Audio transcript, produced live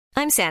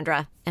I'm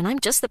Sandra, and I'm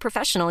just the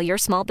professional your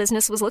small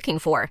business was looking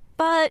for.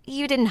 But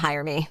you didn't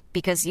hire me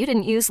because you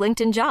didn't use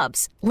LinkedIn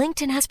Jobs.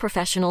 LinkedIn has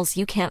professionals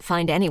you can't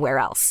find anywhere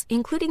else,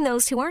 including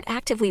those who aren't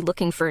actively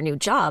looking for a new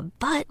job,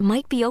 but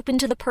might be open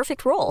to the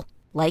perfect role,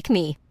 like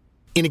me.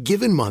 In a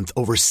given month,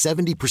 over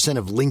 70%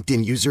 of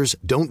LinkedIn users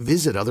don't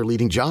visit other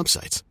leading job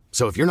sites.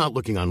 So if you're not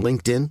looking on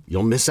LinkedIn,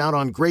 you'll miss out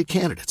on great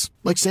candidates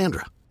like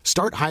Sandra.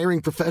 Start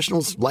hiring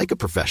professionals like a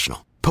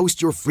professional.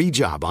 Post your free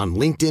job on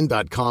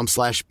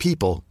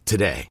linkedin.com/people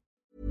today.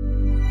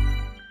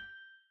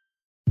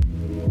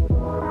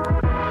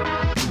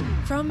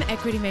 From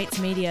Equity Mates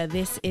Media,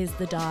 this is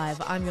The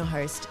Dive. I'm your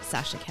host,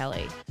 Sasha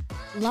Kelly.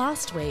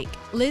 Last week,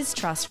 Liz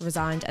Truss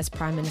resigned as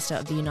Prime Minister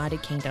of the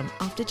United Kingdom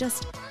after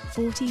just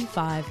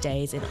 45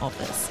 days in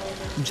office.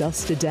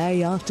 Just a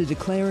day after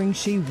declaring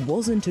she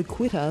wasn't a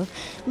quitter,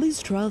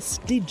 Liz Truss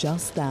did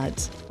just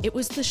that. It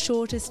was the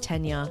shortest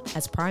tenure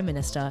as Prime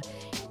Minister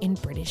in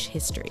British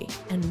history.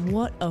 And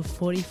what a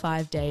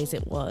 45 days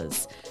it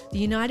was. The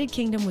United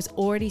Kingdom was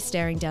already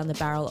staring down the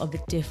barrel of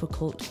a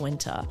difficult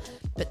winter,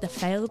 but the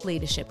failed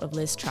leadership of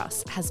Liz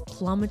Truss has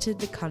plummeted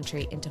the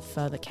country into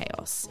further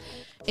chaos.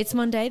 It's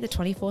Monday, the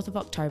 24th of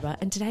October,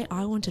 and today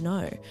I want to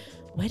know,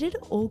 where did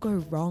it all go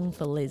wrong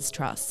for Liz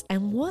Truss,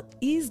 and what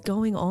is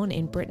going on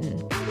in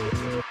Britain?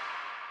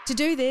 To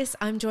do this,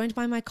 I'm joined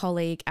by my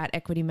colleague at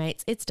Equity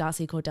Mates. It's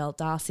Darcy Cordell.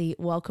 Darcy,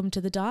 welcome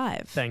to The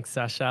Dive. Thanks,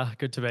 Sasha.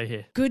 Good to be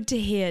here. Good to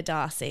hear,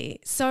 Darcy.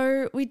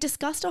 So we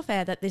discussed off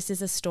air that this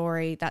is a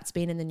story that's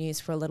been in the news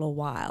for a little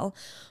while,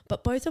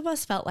 but both of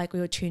us felt like we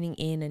were tuning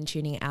in and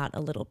tuning out a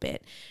little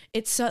bit.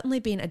 It's certainly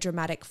been a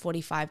dramatic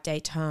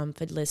 45-day term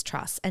for Liz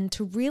Truss, and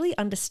to really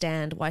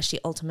understand why she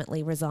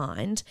ultimately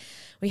resigned,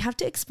 we have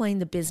to explain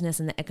the business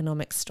and the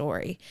economic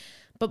story.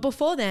 But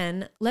before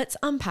then, let's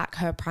unpack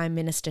her prime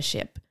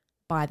ministership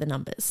by the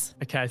numbers.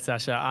 Okay,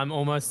 Sasha, I'm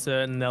almost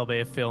certain there'll be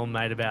a film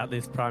made about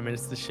this prime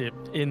ministership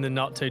in the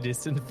not too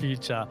distant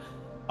future.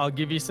 I'll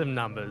give you some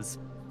numbers.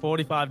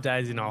 45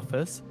 days in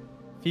office,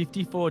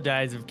 54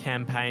 days of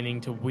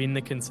campaigning to win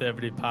the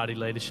Conservative Party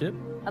leadership.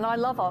 And I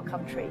love our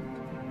country.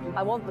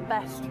 I want the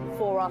best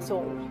for us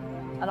all,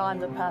 and I'm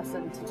the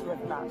person to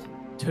deliver that.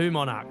 2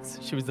 monarchs.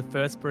 She was the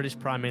first British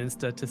Prime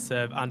Minister to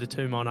serve under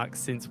 2 monarchs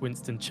since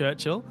Winston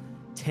Churchill.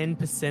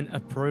 10%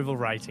 approval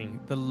rating,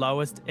 the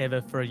lowest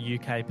ever for a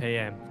UK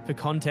PM. For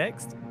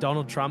context,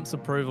 Donald Trump's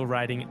approval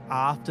rating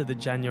after the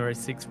January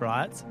 6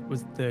 riots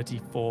was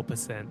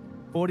 34%.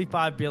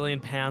 £45 billion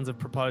of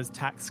proposed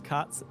tax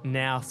cuts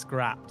now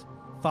scrapped.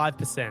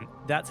 5%.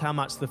 That's how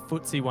much the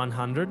FTSE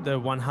 100, the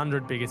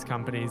 100 biggest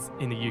companies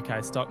in the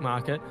UK stock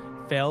market,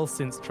 fell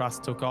since Truss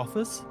took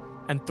office.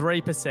 And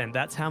 3%,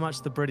 that's how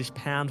much the British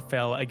pound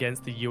fell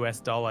against the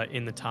US dollar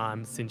in the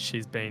time since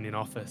she's been in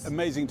office.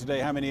 Amazing today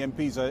how many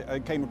MPs I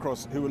came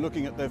across who were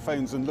looking at their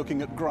phones and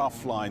looking at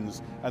graph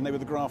lines, and they were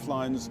the graph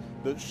lines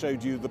that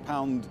showed you the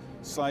pound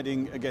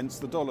sliding against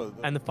the dollar.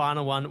 And the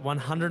final one,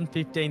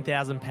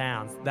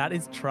 £115,000. That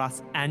is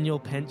Truss' annual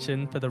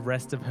pension for the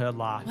rest of her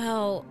life.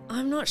 Well,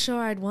 I'm not sure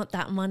I'd want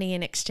that money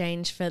in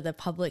exchange for the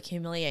public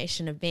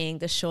humiliation of being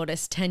the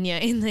shortest tenure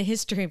in the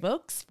history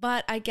books,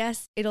 but I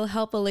guess it'll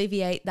help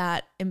alleviate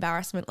that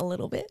embarrassment a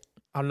little bit.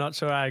 I'm not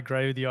sure I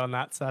agree with you on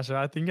that, Sasha.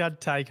 I think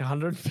I'd take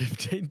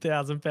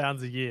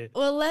 £115,000 a year.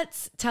 Well,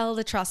 let's tell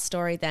the Truss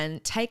story then.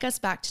 Take us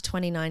back to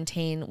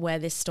 2019, where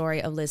this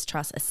story of Liz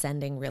Truss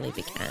ascending really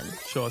began.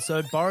 Sure.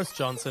 So Boris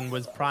Johnson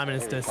was Prime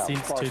Minister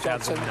since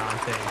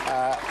 2019.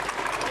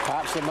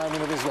 Perhaps the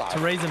moment of his life.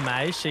 Theresa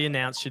May, she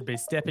announced she'd be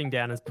stepping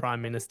down as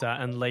Prime Minister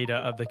and leader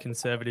of the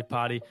Conservative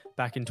Party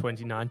back in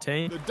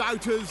 2019. The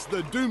doubters,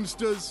 the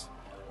doomsters,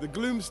 the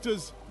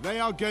gloomsters, they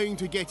are going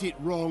to get it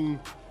wrong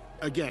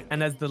again.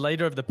 And as the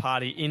leader of the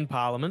party in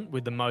Parliament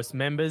with the most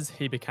members,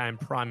 he became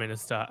Prime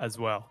Minister as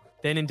well.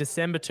 Then in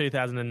December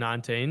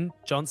 2019,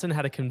 Johnson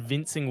had a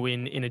convincing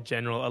win in a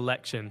general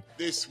election.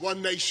 This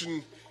One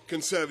Nation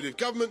Conservative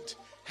government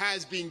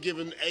has been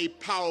given a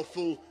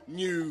powerful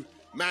new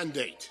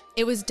mandate.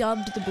 It was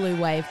dubbed the Blue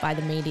Wave by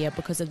the media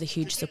because of the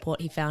huge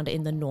support he found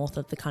in the north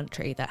of the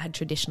country that had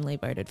traditionally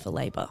voted for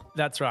Labor.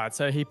 That's right.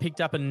 So he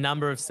picked up a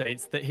number of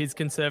seats that his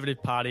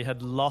Conservative Party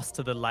had lost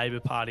to the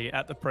Labor Party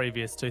at the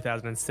previous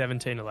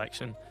 2017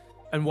 election.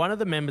 And one of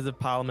the members of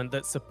Parliament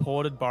that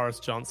supported Boris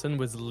Johnson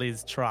was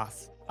Liz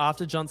Truss.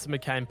 After Johnson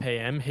became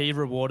PM, he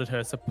rewarded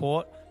her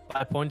support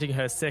by appointing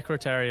her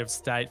Secretary of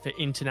State for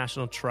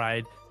International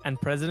Trade and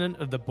President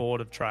of the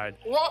Board of Trade.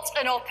 What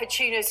an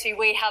opportunity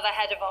we have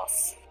ahead of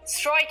us.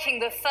 Striking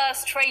the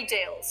first trade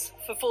deals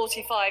for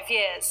 45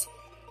 years,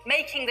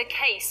 making the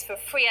case for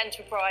free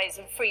enterprise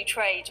and free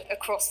trade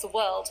across the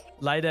world.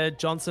 Later,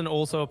 Johnson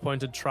also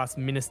appointed Truss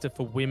Minister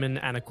for Women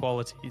and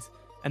Equalities.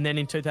 And then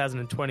in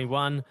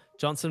 2021,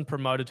 Johnson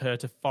promoted her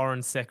to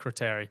Foreign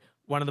Secretary,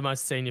 one of the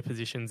most senior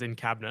positions in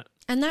Cabinet.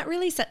 And that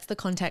really sets the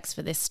context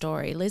for this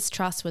story. Liz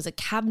Truss was a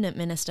cabinet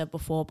minister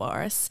before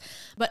Boris,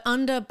 but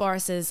under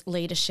Boris's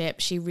leadership,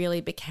 she really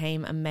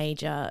became a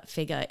major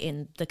figure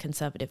in the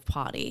Conservative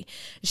Party.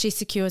 She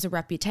secures a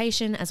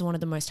reputation as one of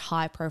the most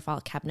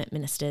high-profile cabinet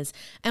ministers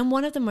and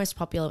one of the most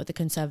popular with the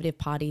Conservative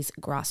Party's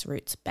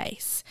grassroots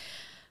base.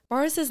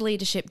 Boris's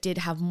leadership did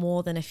have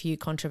more than a few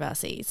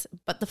controversies,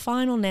 but the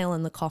final nail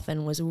in the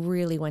coffin was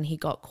really when he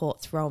got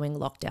caught throwing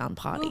lockdown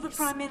parties. Will the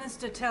Prime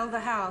Minister tell the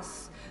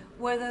House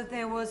whether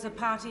there was a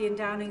party in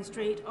Downing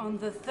Street on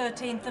the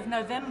 13th of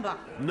November?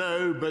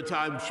 No, but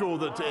I'm sure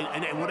that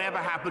whatever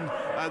happened,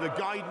 the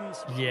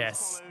guidance...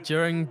 Yes.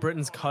 During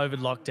Britain's COVID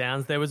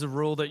lockdowns, there was a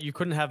rule that you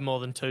couldn't have more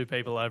than 2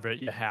 people over at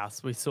your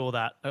house. We saw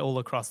that all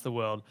across the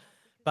world.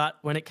 But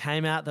when it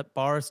came out that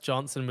Boris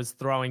Johnson was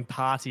throwing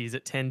parties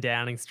at 10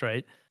 Downing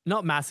Street,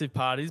 not massive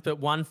parties, but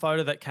one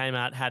photo that came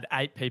out had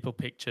 8 people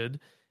pictured,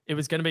 it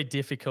was going to be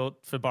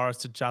difficult for Boris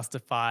to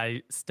justify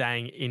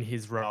staying in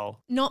his role.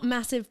 Not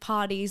massive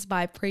parties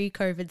by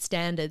pre-COVID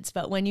standards,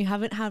 but when you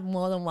haven't had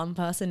more than one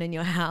person in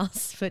your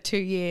house for 2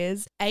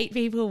 years, 8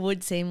 people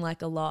would seem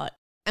like a lot.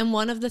 And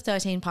one of the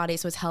 13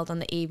 parties was held on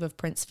the eve of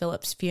Prince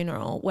Philip's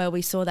funeral, where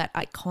we saw that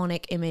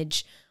iconic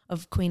image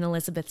of Queen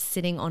Elizabeth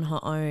sitting on her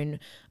own,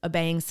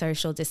 obeying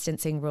social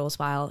distancing rules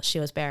while she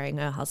was burying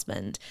her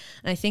husband.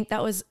 And I think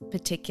that was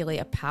particularly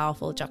a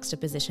powerful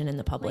juxtaposition in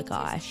the public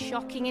eye.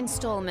 Shocking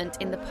instalment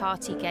in the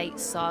Partygate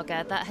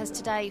saga that has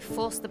today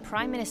forced the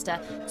Prime Minister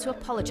to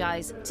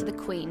apologise to the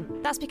Queen.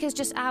 That's because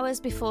just hours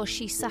before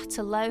she sat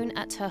alone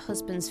at her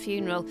husband's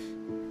funeral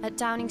at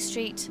Downing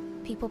Street,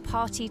 people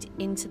partied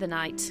into the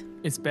night.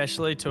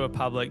 Especially to a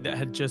public that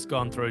had just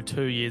gone through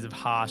 2 years of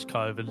harsh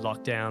COVID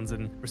lockdowns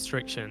and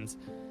restrictions.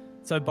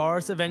 So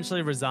Boris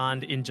eventually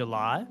resigned in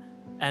July,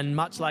 and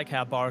much like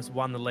how Boris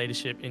won the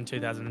leadership in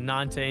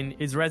 2019,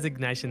 his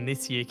resignation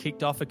this year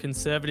kicked off a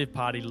Conservative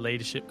Party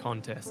leadership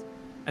contest,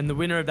 and the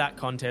winner of that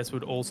contest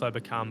would also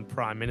become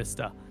Prime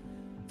Minister.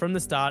 From the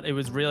start, it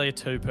was really a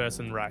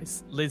 2-person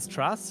race. Liz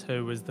Truss,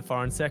 who was the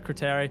Foreign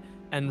Secretary,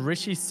 and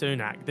Rishi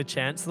Sunak, the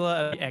Chancellor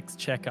of the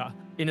Exchequer.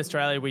 In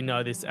Australia, we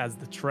know this as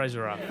the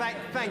Treasurer.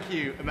 Thank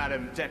you,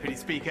 Madam Deputy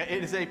Speaker.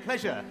 It is a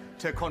pleasure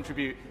to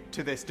contribute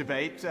to this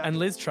debate. And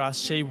Liz Truss,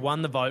 she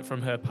won the vote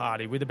from her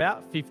party with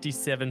about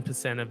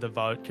 57% of the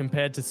vote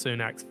compared to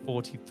Sunak's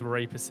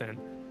 43%.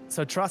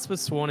 So Truss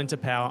was sworn into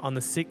power on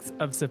the 6th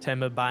of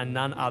September by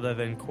none other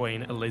than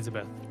Queen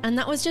Elizabeth. And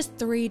that was just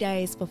 3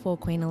 days before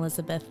Queen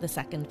Elizabeth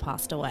II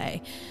passed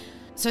away.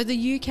 So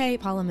the UK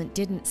Parliament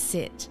didn't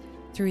sit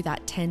through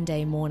that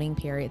 10-day mourning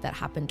period that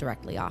happened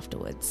directly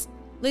afterwards.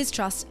 Liz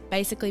Truss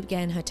basically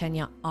began her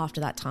tenure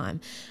after that time,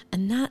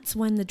 and that's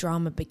when the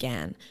drama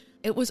began.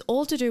 It was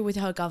all to do with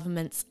her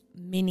government's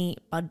mini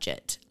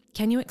budget.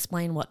 Can you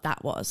explain what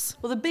that was?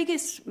 Well, the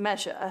biggest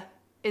measure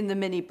in the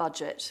mini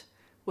budget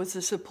was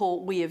the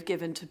support we have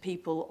given to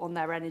people on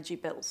their energy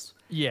bills.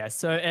 Yeah,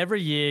 so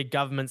every year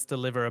governments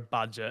deliver a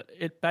budget.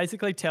 It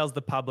basically tells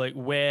the public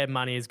where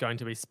money is going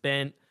to be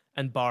spent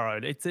and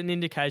borrowed. It's an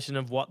indication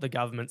of what the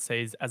government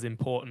sees as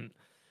important.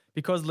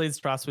 Because Liz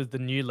Truss was the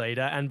new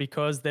leader and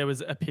because there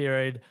was a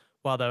period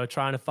while they were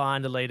trying to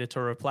find a leader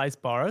to replace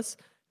Boris,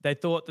 they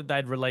thought that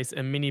they'd release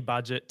a mini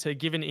budget to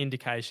give an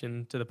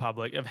indication to the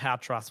public of how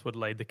Truss would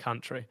lead the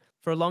country.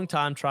 For a long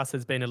time, Truss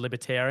has been a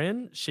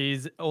libertarian.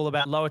 She's all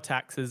about lower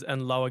taxes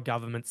and lower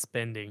government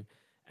spending.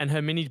 And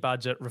her mini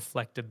budget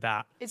reflected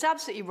that. It's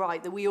absolutely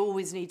right that we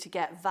always need to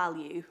get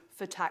value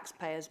for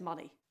taxpayers'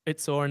 money. It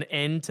saw an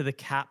end to the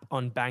cap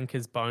on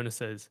bankers'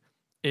 bonuses.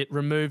 It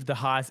removed the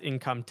highest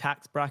income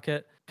tax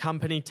bracket,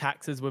 company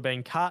taxes were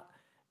being cut,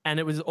 and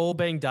it was all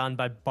being done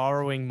by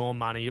borrowing more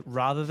money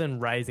rather than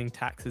raising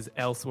taxes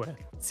elsewhere.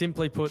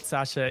 Simply put,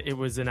 Sasha, it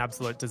was an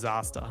absolute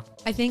disaster.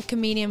 I think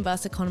Comedian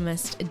vs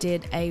Economist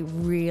did a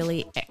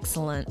really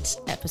excellent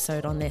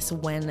episode on this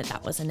when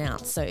that was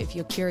announced. So if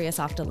you're curious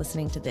after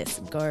listening to this,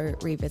 go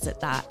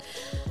revisit that.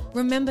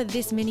 Remember,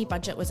 this mini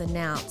budget was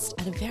announced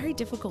at a very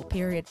difficult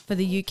period for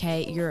the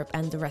UK, Europe,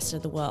 and the rest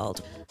of the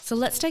world. So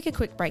let's take a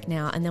quick break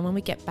now, and then when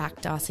we get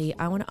back, Darcy,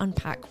 I want to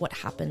unpack what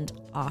happened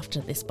after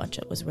this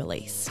budget was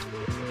released.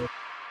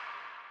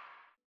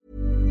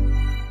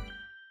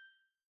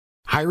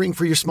 Hiring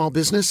for your small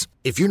business?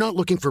 If you're not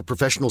looking for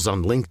professionals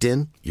on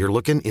LinkedIn, you're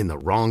looking in the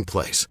wrong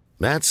place.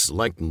 That's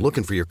like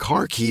looking for your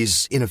car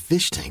keys in a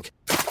fish tank.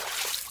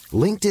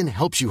 LinkedIn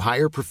helps you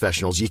hire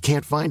professionals you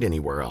can't find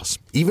anywhere else,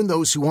 even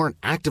those who aren't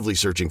actively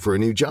searching for a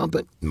new job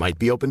but might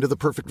be open to the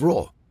perfect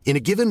role. In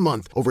a given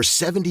month, over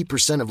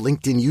 70% of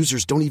LinkedIn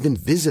users don't even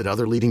visit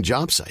other leading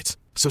job sites.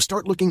 So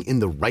start looking in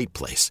the right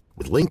place.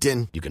 With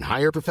LinkedIn, you can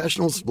hire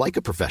professionals like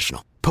a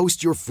professional.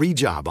 Post your free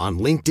job on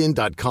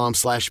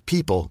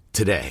linkedin.com/people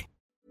today.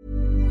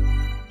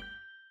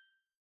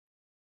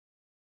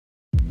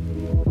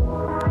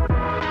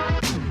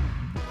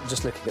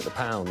 Just looking at the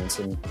pounds,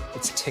 and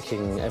it's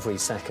ticking every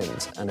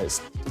second, and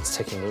it's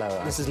ticking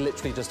lower. This is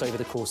literally just over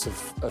the course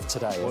of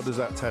today. What does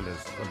that tell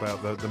us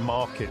about the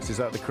markets? Is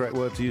that the correct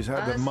word to use? How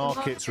the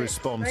markets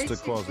respond to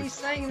quasi? Basically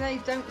saying they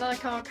don't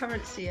like our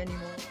currency anymore.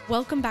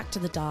 Welcome back to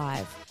The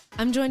Dive.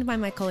 I'm joined by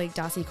my colleague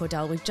Darcy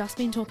Cordell. We've just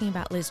been talking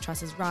about Liz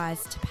Truss's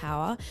rise to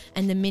power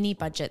and the mini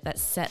budget that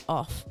set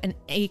off an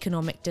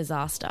economic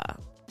disaster.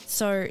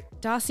 So,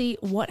 Darcy,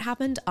 what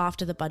happened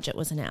after the budget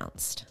was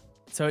announced?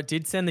 So it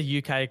did send the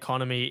UK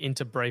economy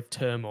into brief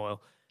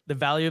turmoil. The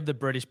value of the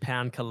British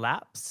pound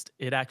collapsed.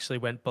 It actually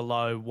went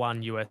below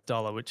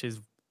 $1, which is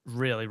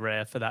really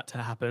rare for that to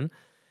happen.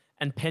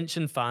 And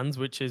pension funds,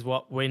 which is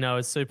what we know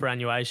as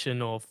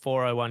superannuation or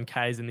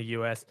 401ks in the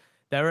US,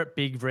 they're at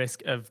big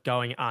risk of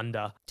going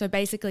under. So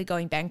basically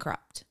going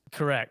bankrupt.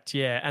 Correct,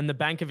 yeah. And the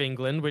Bank of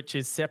England, which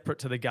is separate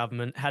to the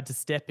government, had to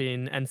step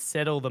in and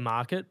settle the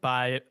market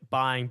by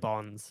buying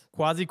bonds.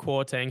 Kwasi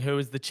Kwarteng, who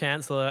was the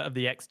Chancellor of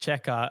the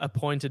Exchequer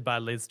appointed by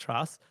Liz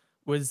Truss,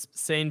 was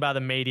seen by the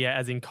media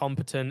as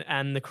incompetent,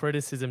 and the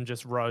criticism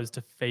just rose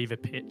to fever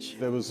pitch.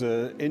 There was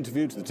an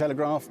interview to The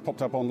Telegraph,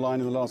 popped up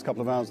online in the last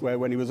couple of hours, where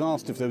when he was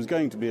asked if there was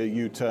going to be a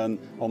U-turn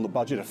on the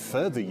budget, a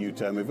further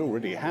U-turn, we've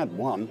already had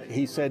one,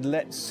 he said,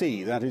 let's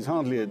see. That is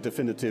hardly a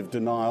definitive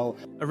denial.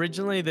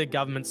 Originally, the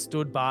government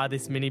stood by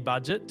this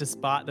mini-budget,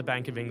 despite the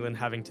Bank of England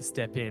having to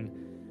step in.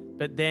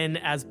 But then,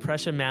 as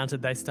pressure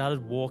mounted, they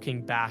started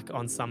walking back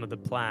on some of the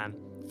plan.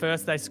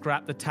 First, they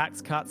scrapped the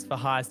tax cuts for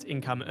highest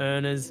income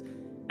earners,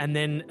 and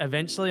then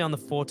eventually on the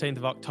 14th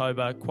of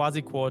October,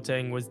 Kwasi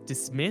Kwarteng was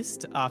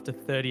dismissed after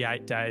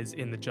 38 days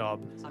in the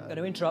job. I'm going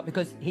to interrupt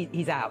because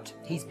he's out.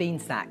 He's been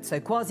sacked. So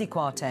Kwasi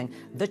Kwarteng,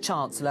 the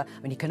Chancellor,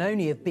 he can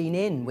only have been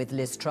in with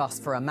Liz Truss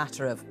for a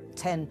matter of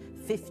 10,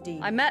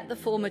 15... I met the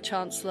former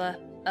Chancellor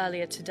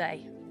earlier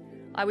today.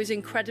 I was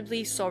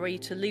incredibly sorry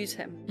to lose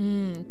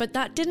him. But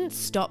that didn't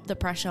stop the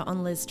pressure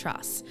on Liz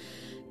Truss.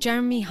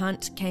 Jeremy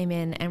Hunt came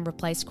in and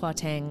replaced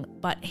Kwarteng,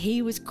 but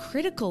he was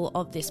critical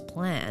of this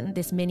plan,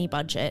 this mini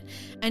budget,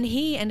 and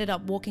he ended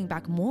up walking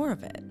back more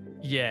of it.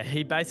 Yeah,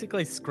 he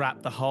basically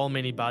scrapped the whole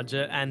mini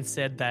budget and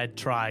said they'd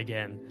try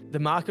again. The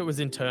market was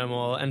in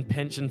turmoil and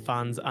pension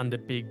funds under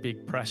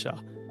big pressure.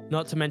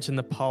 Not to mention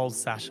the polls,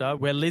 Sasha,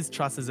 where Liz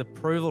Truss's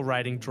approval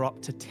rating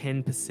dropped to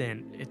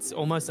 10%. It's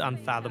almost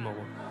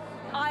unfathomable.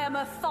 I am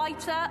a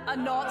fighter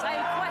and not a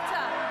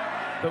quitter.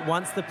 But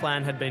once the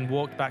plan had been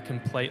walked back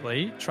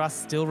completely, Truss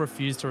still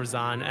refused to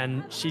resign,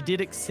 and she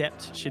did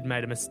accept she'd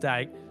made a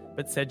mistake,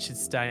 but said she'd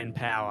stay in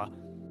power.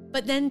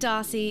 But then,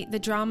 Darcy, the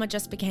drama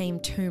just became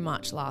too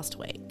much last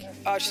week.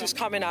 She's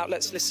coming out,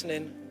 let's listen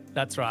in.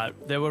 That's right.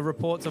 There were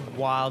reports of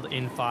wild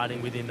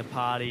infighting within the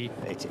party.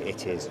 It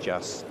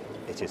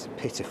is a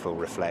pitiful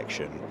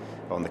reflection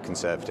on the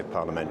Conservative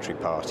Parliamentary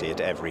Party at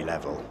every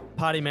level.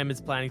 Party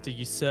members planning to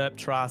usurp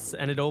Truss,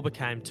 and it all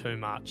became too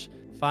much.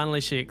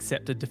 Finally, she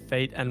accepted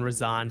defeat and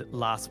resigned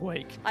last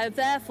week. I have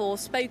therefore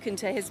spoken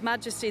to His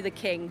Majesty the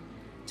King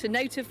to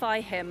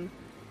notify him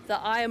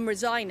that I am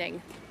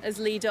resigning as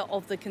leader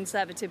of the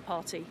Conservative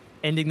Party.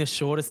 Ending the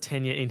shortest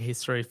tenure in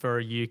history for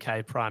a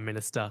UK Prime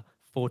Minister,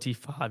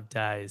 45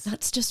 days.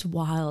 That's just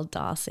wild,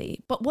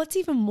 Darcy. But what's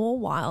even more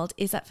wild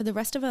is that for the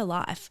rest of her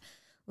life,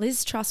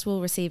 Liz Truss will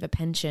receive a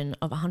pension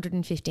of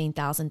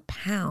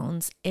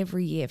 £115,000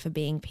 every year for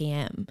being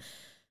PM.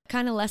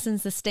 Kind of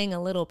lessens the sting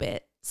a little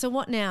bit. So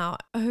what now?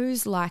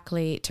 Who's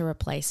likely to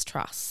replace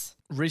Truss?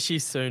 Rishi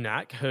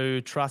Sunak,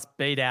 who Truss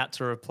beat out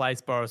to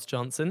replace Boris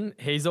Johnson,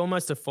 he's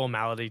almost a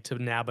formality to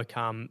now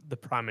become the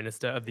Prime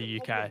Minister of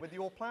the UK. With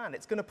your plan,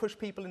 it's going to push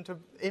people into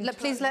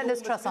please let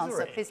Liz Truss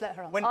answer. Please let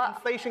her answer. When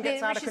inflation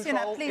gets out of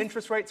control,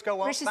 interest rates go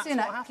up, Rishi that's Sunak,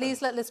 what happens.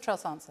 please let Liz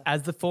Truss answer.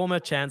 As the former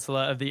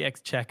Chancellor of the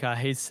Exchequer,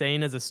 he's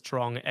seen as a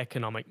strong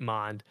economic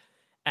mind.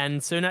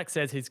 And Sunak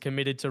says he's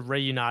committed to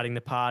reuniting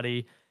the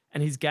party,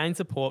 and he's gained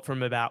support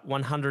from about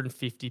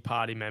 150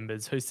 party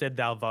members who said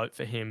they'll vote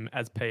for him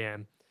as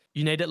PM.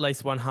 You need at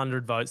least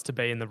 100 votes to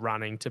be in the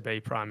running to be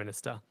Prime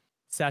Minister.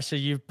 Sasha,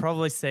 you've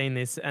probably seen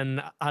this,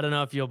 and I don't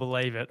know if you'll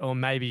believe it, or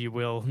maybe you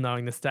will,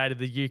 knowing the state of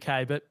the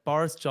UK, but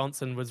Boris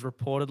Johnson was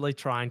reportedly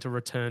trying to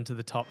return to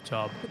the top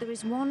job. But there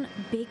is one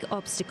big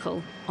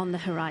obstacle on the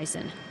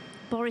horizon.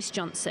 Boris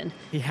Johnson.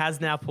 He has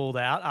now pulled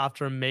out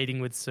after a meeting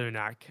with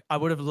Sunak. I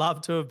would have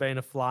loved to have been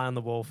a fly on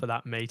the wall for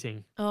that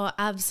meeting. Oh,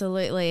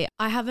 absolutely.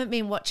 I haven't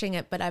been watching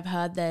it, but I've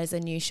heard there's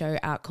a new show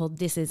out called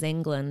This Is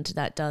England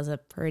that does a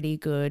pretty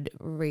good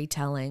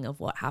retelling of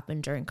what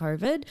happened during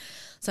COVID.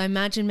 So I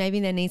imagine maybe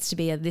there needs to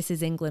be a This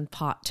Is England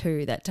Part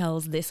 2 that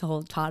tells this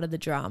whole part of the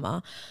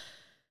drama.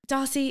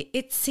 Darcy,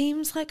 it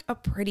seems like a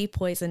pretty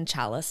poison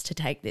chalice to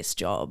take this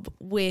job.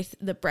 With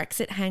the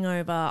Brexit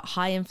hangover,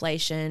 high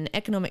inflation,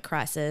 economic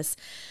crisis,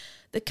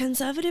 the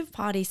Conservative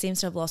Party seems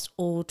to have lost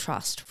all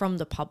trust from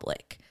the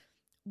public.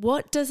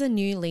 What does a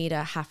new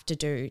leader have to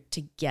do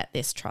to get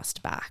this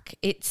trust back?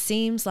 It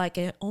seems like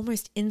an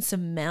almost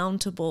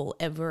insurmountable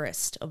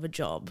Everest of a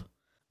job.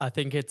 I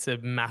think it's a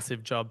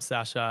massive job,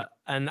 Sasha.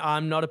 And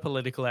I'm not a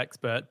political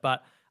expert,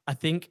 but I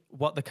think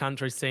what the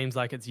country seems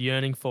like it's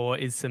yearning for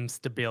is some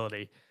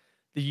stability.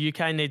 The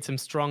UK needs some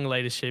strong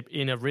leadership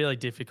in a really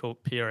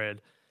difficult period.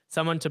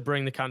 Someone to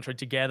bring the country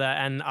together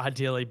and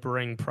ideally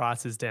bring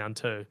prices down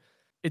too.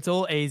 It's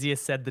all easier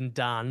said than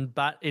done,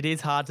 but it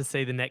is hard to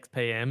see the next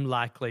PM,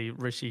 likely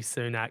Rishi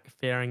Sunak,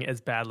 faring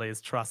as badly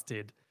as Truss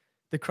did.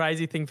 The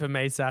crazy thing for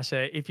me,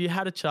 Sasha, if you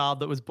had a child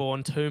that was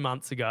born 2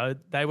 months ago,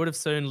 they would have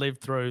soon lived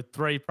through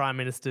 3 prime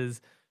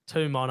ministers,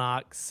 2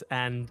 monarchs,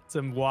 and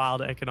some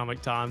wild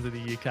economic times in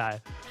the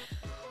UK.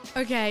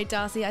 Okay,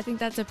 Darcy, I think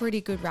that's a pretty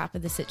good wrap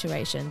of the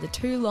situation. The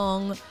too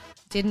long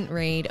didn't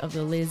read of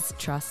the Liz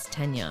Truss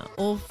tenure,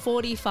 all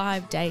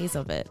 45 days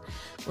of it.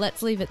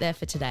 Let's leave it there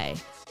for today.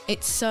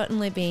 It's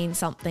certainly been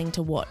something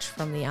to watch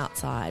from the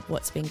outside,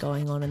 what's been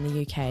going on in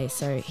the UK,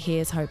 so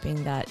here's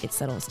hoping that it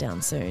settles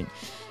down soon.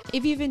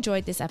 If you've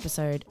enjoyed this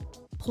episode,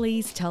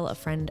 please tell a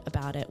friend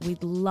about it.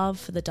 We'd love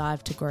for the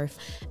dive to grow,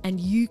 and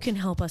you can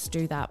help us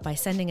do that by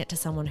sending it to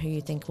someone who you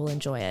think will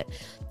enjoy it.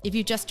 If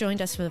you've just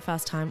joined us for the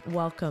first time,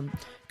 welcome.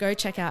 Go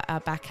check out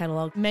our back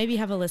catalogue. Maybe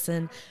have a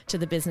listen to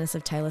The Business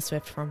of Taylor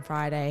Swift from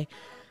Friday.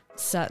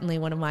 Certainly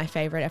one of my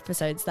favourite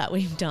episodes that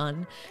we've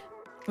done.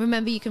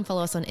 Remember, you can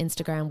follow us on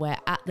Instagram. We're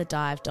at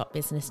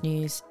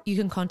thedive.businessnews. You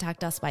can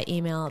contact us by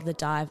email,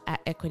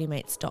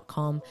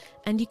 thedive@equitymates.com,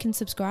 and you can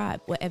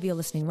subscribe wherever you're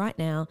listening right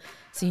now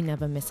so you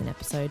never miss an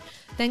episode.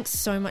 Thanks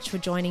so much for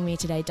joining me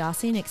today,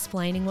 Darcy, and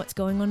explaining what's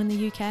going on in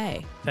the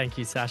UK. Thank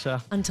you,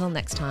 Sasha. Until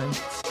next time.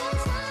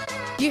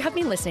 You have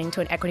been listening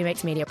to an Equity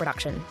Mates Media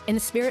production. In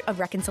the spirit of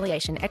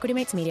reconciliation, Equity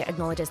Mates Media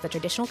acknowledges the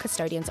traditional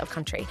custodians of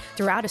country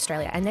throughout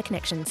Australia and their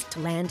connections to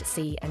land,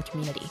 sea and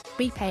community.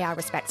 We pay our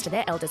respects to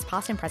their elders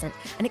past and present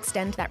and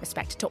extend that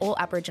respect to all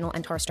Aboriginal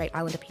and Torres Strait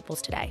Islander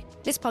peoples today.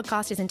 This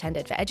podcast is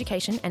intended for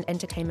education and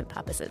entertainment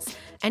purposes.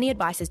 Any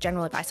advice is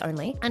general advice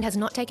only and has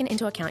not taken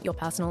into account your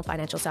personal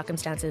financial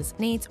circumstances,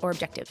 needs or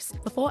objectives.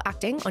 Before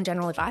acting on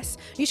general advice,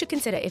 you should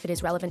consider if it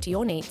is relevant to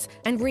your needs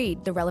and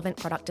read the relevant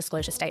product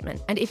disclosure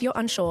statement. And if you're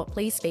unsure,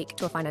 please speak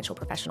to a financial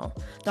professional.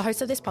 The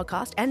hosts of this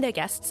podcast and their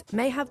guests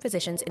may have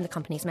positions in the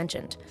companies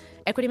mentioned.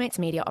 Equity Mates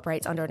Media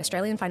operates under an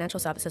Australian Financial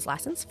Services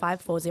Licence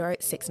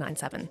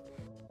 540697.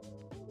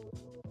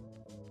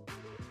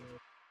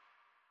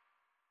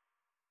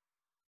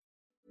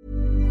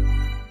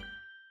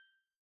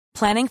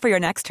 Planning for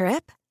your next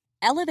trip?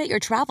 Elevate your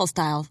travel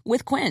style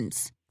with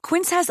Quince.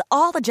 Quince has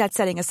all the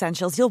jet-setting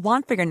essentials you'll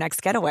want for your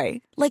next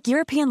getaway, like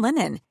European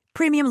linen,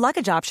 premium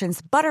luggage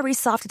options, buttery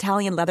soft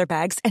Italian leather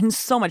bags, and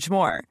so much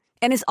more.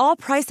 And is all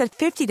priced at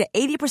 50 to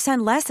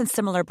 80% less than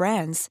similar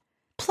brands.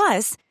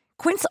 Plus,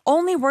 Quince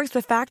only works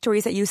with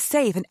factories that use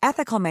safe and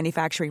ethical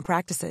manufacturing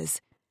practices.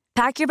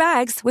 Pack your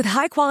bags with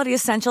high-quality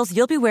essentials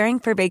you'll be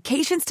wearing for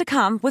vacations to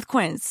come with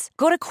Quince.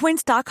 Go to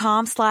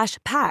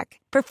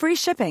quince.com/pack for free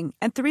shipping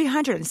and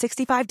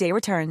 365-day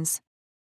returns.